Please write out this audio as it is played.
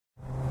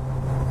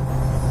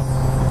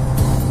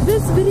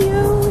this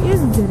video is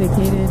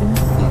dedicated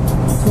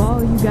to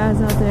all you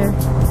guys out there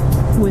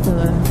with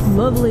a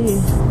lovely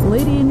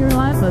lady in your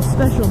life, a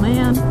special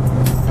man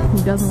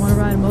who doesn't want to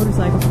ride a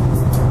motorcycle.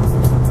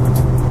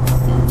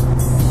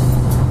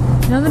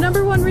 Now, the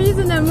number one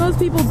reason that most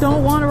people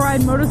don't want to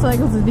ride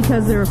motorcycles is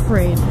because they're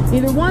afraid.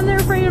 Either one, they're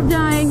afraid of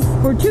dying,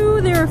 or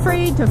two, they're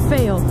afraid to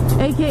fail.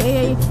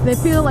 AKA, they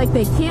feel like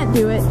they can't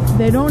do it,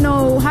 they don't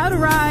know how to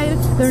ride,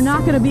 they're not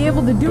going to be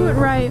able to do it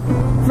right.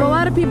 For a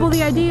lot of people,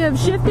 the idea of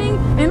shifting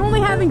and only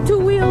having two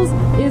wheels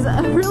is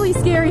a really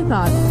scary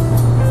thought.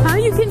 How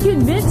you can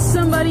convince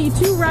somebody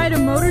to ride a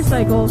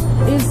motorcycle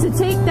is to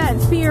take that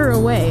fear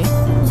away.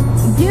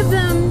 Give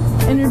them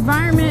an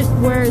environment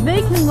where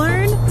they can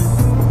learn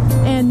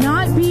and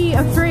not be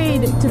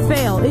afraid to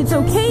fail. It's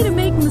okay to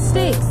make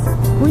mistakes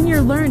when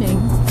you're learning.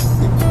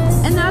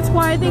 And that's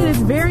why I think it's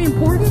very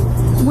important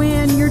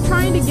when you're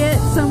trying to get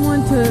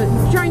someone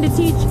trying to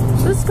teach,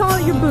 let's call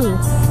it your boo.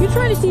 You're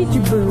trying to teach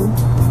your boo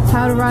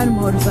how to ride a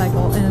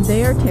motorcycle and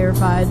they are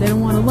terrified. They don't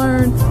want to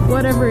learn,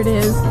 whatever it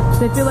is.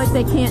 They feel like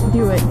they can't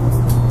do it.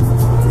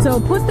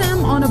 So put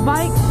them on a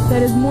bike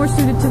that is more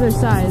suited to their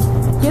size.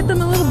 Get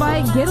them a little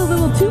bike, get a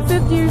little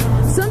 250,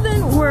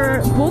 something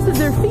where both of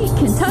their feet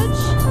can touch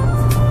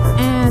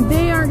and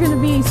they aren't going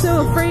to be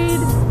so afraid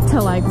to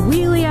like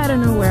wheelie out of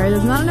nowhere.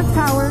 There's not enough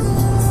power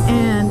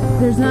and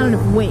there's not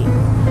enough weight.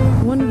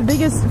 One of the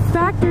biggest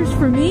factors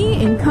for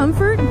me in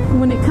comfort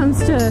when it comes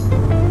to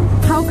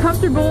how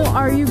comfortable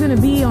are you going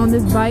to be on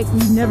this bike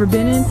you've never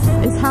been in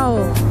is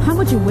how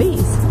much it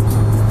weighs.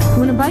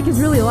 When a bike is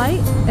really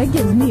light, it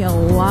gives me a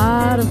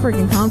lot of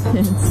freaking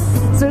confidence.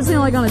 Especially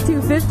like on a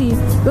 250,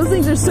 those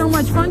things are so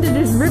much fun to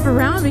just rip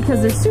around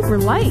because they're super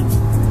light.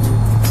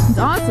 It's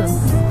awesome.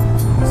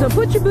 So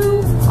put your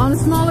boo on a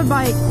smaller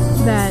bike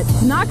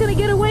that's not going to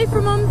get away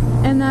from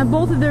them and that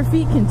both of their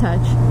feet can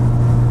touch.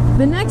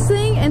 The next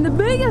thing and the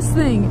biggest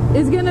thing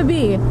is going to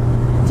be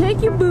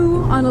take your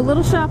boo on a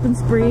little shopping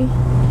spree,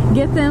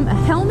 get them a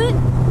helmet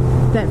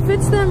that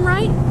fits them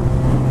right,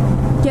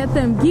 get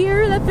them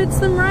gear that fits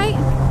them right.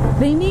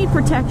 They need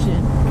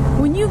protection.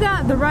 When you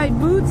got the right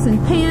boots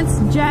and pants,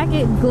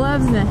 jacket,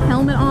 gloves, and a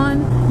helmet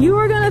on, you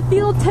are going to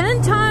feel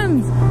 10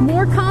 times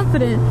more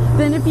confident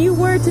than if you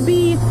were to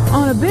be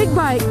on a big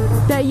bike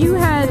that you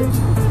had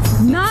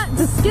not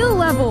the skill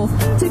level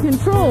to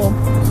control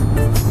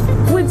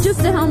with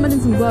just a helmet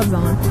and some gloves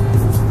on.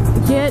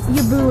 Get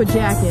your boo a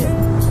jacket.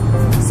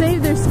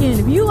 Save their skin.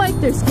 If you like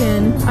their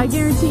skin, I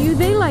guarantee you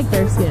they like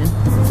their skin.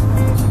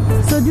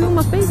 So do them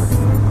a favor.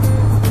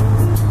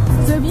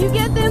 So if you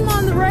get them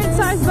on the right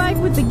size bike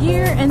with the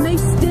gear and they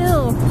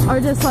still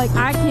are just like,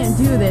 I can't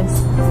do this,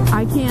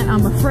 I can't,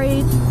 I'm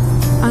afraid,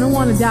 I don't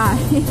want to die.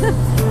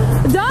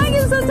 Dying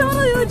is a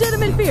totally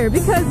legitimate fear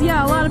because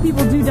yeah, a lot of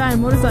people do die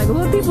on motorcycles. A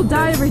lot of people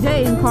die every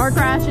day in car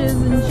crashes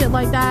and shit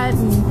like that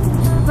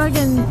and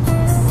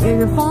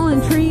fucking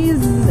falling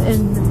trees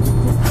and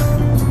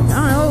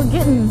I don't know,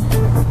 getting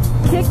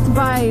kicked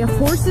by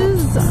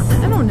horses.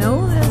 I don't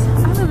know.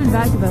 I live in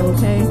Vacaville,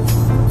 okay?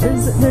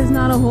 There's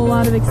not a whole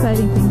lot of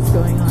exciting things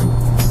going on.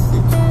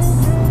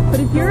 But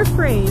if you're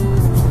afraid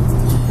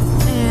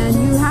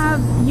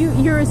and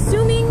you're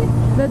assuming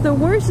that the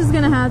worst is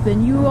going to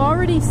happen, you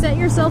already set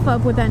yourself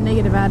up with that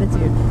negative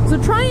attitude.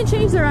 So try and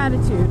change their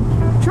attitude.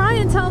 Try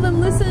and tell them,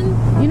 listen,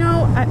 you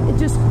know,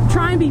 just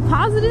try and be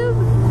positive,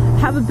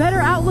 have a better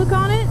outlook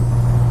on it.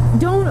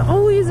 Don't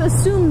always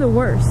assume the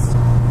worst.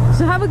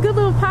 So have a good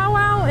little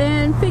powwow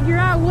and figure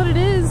out what it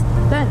is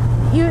that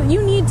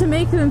you need to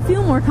make them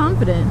feel more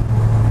confident.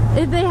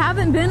 If they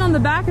haven't been on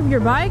the back of your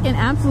bike and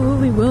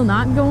absolutely will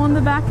not go on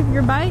the back of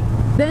your bike,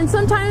 then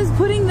sometimes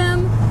putting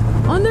them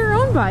on their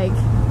own bike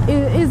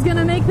is going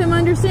to make them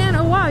understand,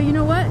 oh wow, you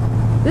know what?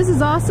 This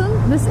is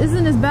awesome. This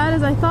isn't as bad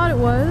as I thought it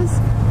was.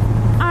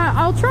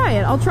 I'll try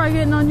it. I'll try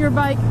getting on your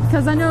bike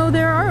because I know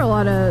there are a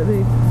lot of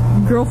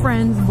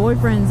girlfriends,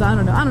 boyfriends, I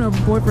don't know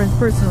boyfriends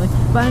personally,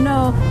 but I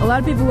know a lot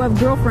of people who have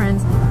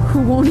girlfriends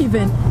who won't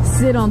even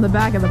sit on the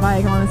back of the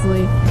bike,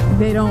 honestly.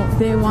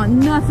 They want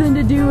nothing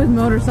to do with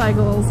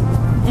motorcycles.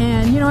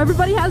 And you know,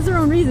 everybody has their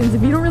own reasons.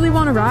 If you don't really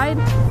want to ride,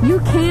 you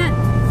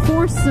can't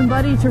force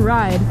somebody to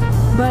ride.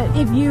 But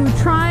if you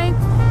try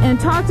and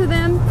talk to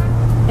them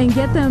and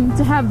get them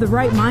to have the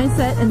right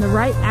mindset and the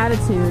right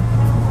attitude,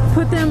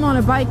 put them on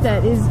a bike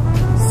that is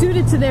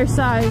suited to their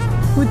size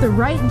with the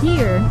right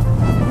gear,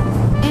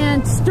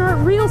 and start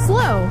real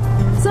slow.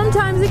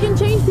 Sometimes it can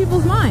change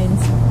people's minds.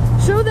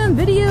 Show them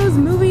videos,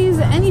 movies,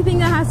 anything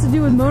that has to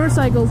do with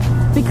motorcycles,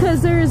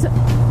 because there's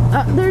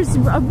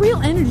a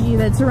real energy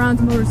that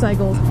surrounds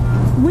motorcycles.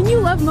 When you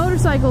love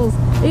motorcycles,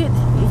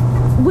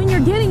 when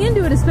you're getting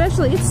into it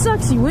especially, it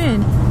sucks you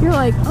in. You're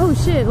like, oh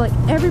shit, like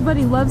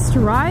everybody loves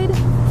to ride.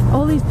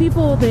 All these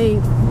people, they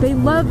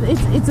love,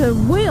 it's a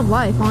way of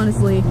life,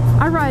 honestly.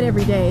 I ride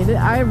every day.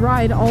 I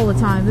ride all the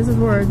time. This is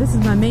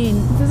my main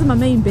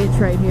bitch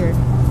right here.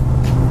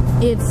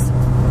 It's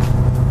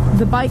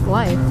the bike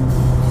life.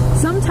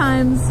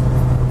 Sometimes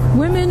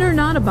women are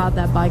not about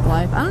that bike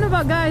life. I don't know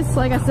about guys.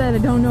 Like I said, I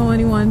don't know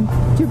anyone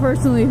too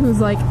personally who's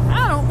like,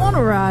 I don't want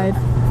to ride.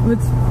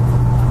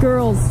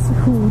 girls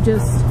who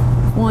just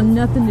want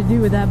nothing to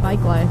do with that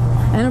bike life.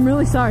 And I'm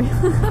really sorry.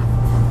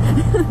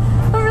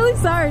 I'm really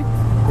sorry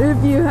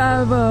if you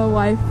have a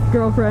wife,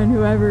 girlfriend,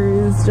 whoever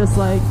is just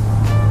like,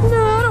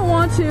 no, I don't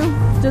want to,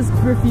 just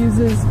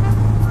refuses.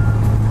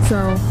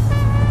 So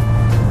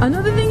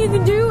another thing you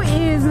can do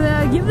is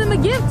give them a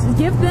gift.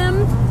 Give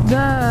them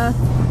the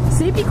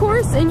safety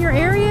course in your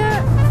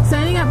area.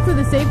 Signing up for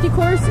the safety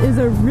course is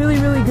a really,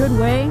 really good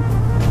way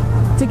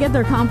to get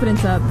their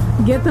confidence up.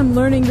 Get them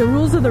learning the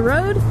rules of the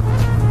road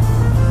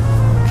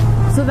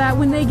so that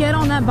when they get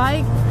on that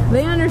bike,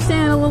 they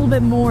understand a little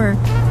bit more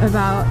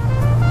about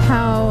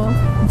how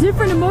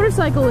different a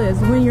motorcycle is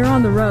when you're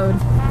on the road,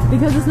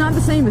 because it's not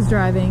the same as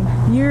driving.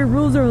 Your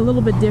rules are a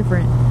little bit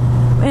different.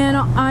 And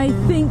I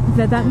think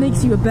that that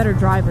makes you a better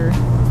driver.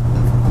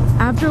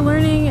 After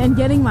learning and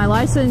getting my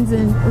license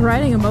and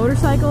riding a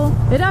motorcycle,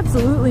 it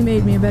absolutely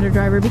made me a better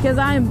driver because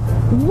I'm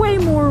way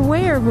more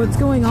aware of what's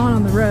going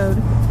on the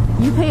road.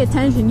 You pay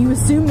attention, you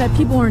assume that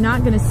people are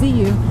not going to see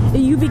you.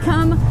 You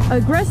become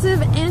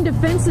aggressive and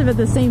defensive at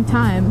the same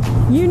time.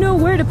 You know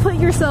where to put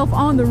yourself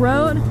on the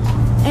road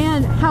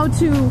and how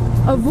to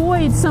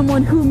avoid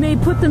someone who may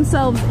put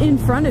themselves in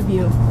front of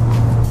you.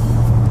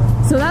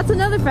 So that's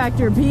another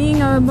factor.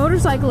 Being a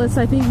motorcyclist,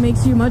 I think,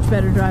 makes you a much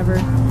better driver.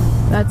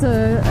 That's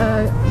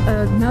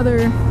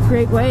another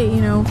great way, you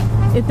know.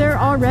 If they're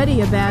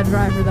already a bad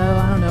driver, though,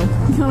 I don't know.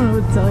 I don't know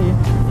what to tell you,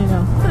 you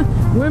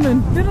know.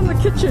 Women, get in the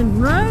kitchen,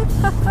 right?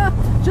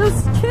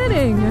 Just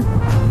kidding.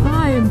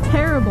 I am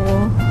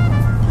terrible.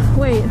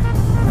 Wait,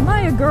 am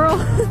I a girl?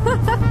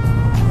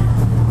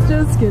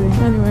 Just kidding.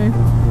 Anyway,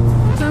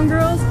 some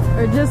girls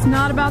are just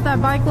not about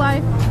that bike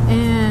life,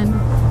 and,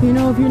 you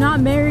know, if you're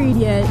not married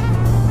yet,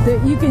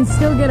 that you can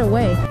still get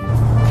away.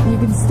 You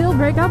can still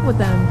break up with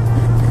them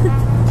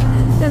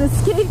and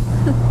escape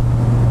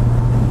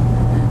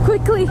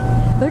quickly.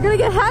 They're gonna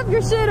get half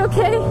your shit,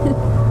 okay?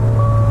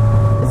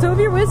 So if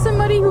you're with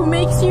somebody who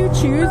makes you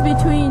choose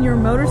between your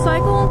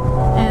motorcycle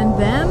and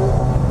them,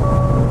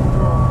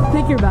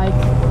 pick your bike,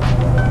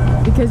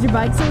 because your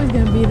bike's always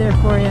gonna be there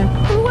for you.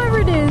 Whoever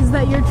it is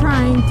that you're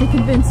trying to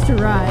convince to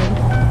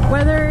ride,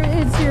 whether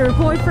it's your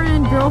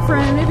boyfriend,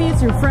 girlfriend, maybe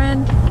it's your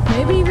friend,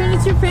 maybe even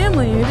it's your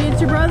family, maybe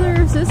it's your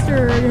brother or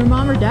sister or your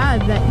mom or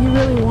dad that you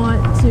really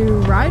want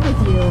to ride with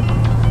you.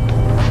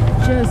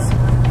 Just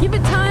give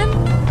it time,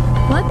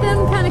 let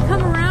them kind of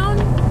come around.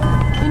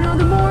 You know,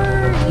 the more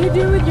you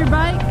do with your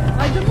bike,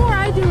 like the more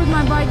I do with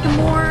my bike, the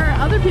more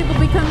other people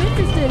become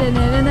interested in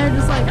it, and they're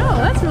just like, oh,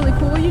 that's really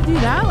cool, you do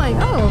that? Like,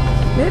 oh,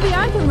 maybe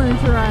I can learn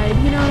to ride,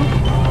 you know?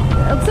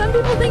 Some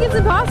people think it's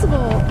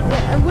impossible.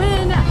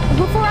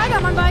 Before I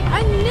got my bike,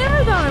 I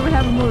never thought I would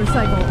have a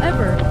motorcycle,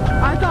 ever.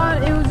 I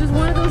thought it was just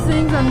one of those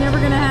things I'm never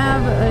gonna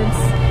have.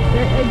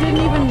 It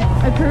didn't even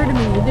occur to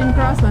me, it didn't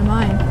cross my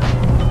mind.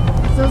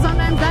 So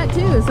sometimes that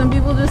too, some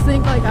people just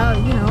think like, oh,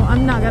 you know,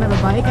 I'm not gonna have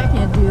a bike, I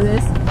can't do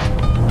this.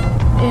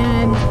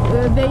 And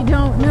they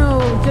don't know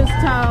just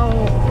how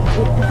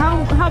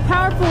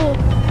powerful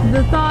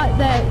the thought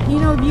that, you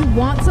know, if you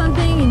want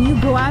something and you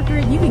go after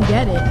it, you can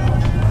get it.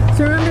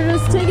 So remember,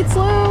 just take it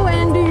slow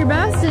and do your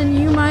best, and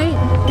you might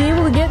be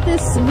able to get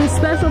this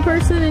special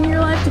person in your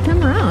life to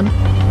come around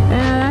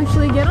and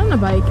actually get on the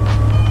bike.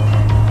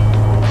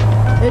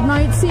 It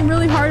might seem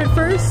really hard at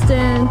first,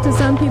 and to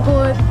some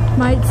people it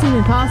might seem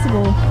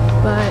impossible,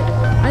 but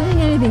I think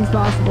anything's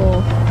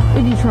possible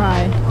if you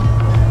try.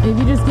 If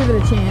you just give it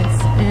a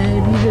chance, and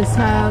if you just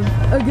have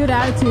a good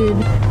attitude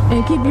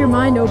and keep your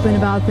mind open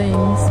about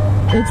things,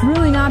 it's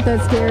really not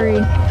that scary.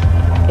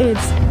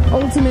 It's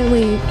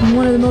ultimately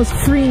one of the most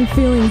freeing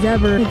feelings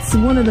ever. It's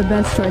one of the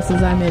best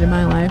choices I made in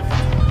my life.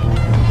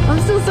 I'm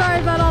still sorry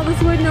about all this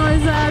wood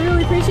noise. I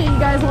really appreciate you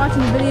guys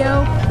watching the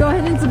video. Go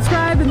ahead and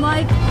subscribe and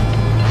like.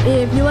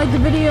 If you like the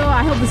video,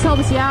 I hope this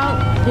helps you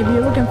out. If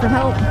you're looking for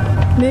help,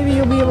 maybe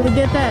you'll be able to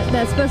get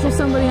that special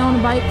somebody on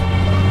a bike.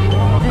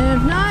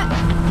 And if not,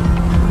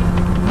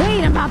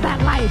 ain't about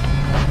that life.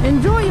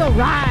 Enjoy your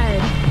ride.